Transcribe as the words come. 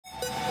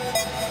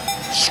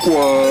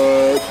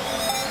Squad.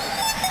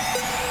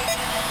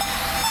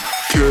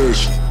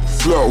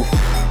 Cashflow,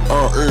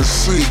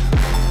 RNC.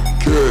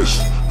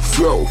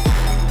 Cashflow,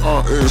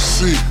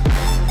 RNC.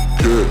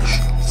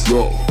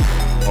 Cashflow,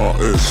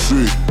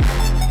 RNC.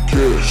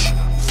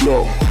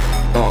 Cashflow,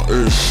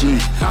 RNC.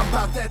 How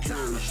about that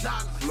time?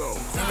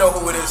 You know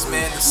who it is,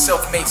 man. The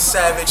self-made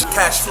savage,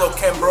 Cashflow,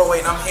 Broadway,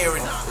 and I'm here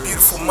in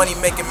beautiful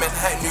money-making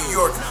Manhattan, New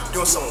York,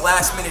 doing some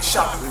last-minute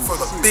shopping for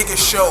the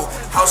biggest show,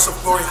 House of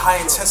Glory High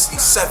Intensity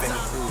 7.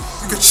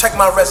 You can check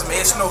my resume.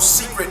 It's no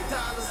secret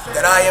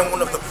that I am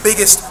one of the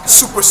biggest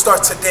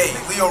superstars today.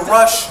 Leo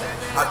Rush,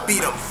 I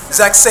beat him.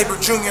 Zack Sabre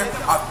Jr.,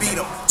 I beat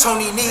him.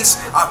 Tony Nese,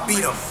 I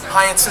beat him.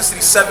 High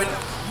Intensity 7.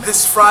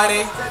 This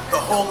Friday, the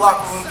whole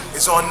locker room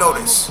is on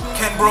notice.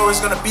 Ken Bro is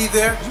gonna be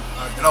there,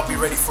 and I'll be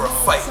ready for a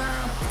fight.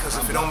 Because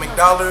if it don't make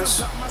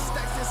dollars, it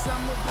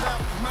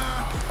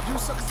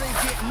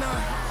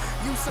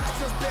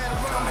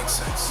don't make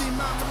sense.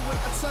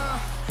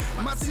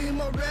 My team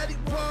already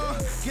won.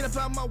 Get up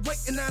out my way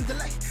and I'm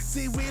delay.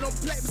 See, we don't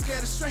play, but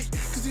scared it straight.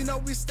 Cause you know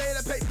we stay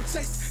that paper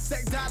chase.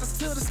 Stack dollars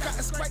till the sky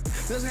is great.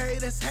 There's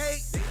haters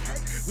hate.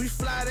 We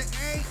fly the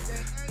ain't.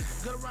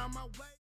 Good around my way.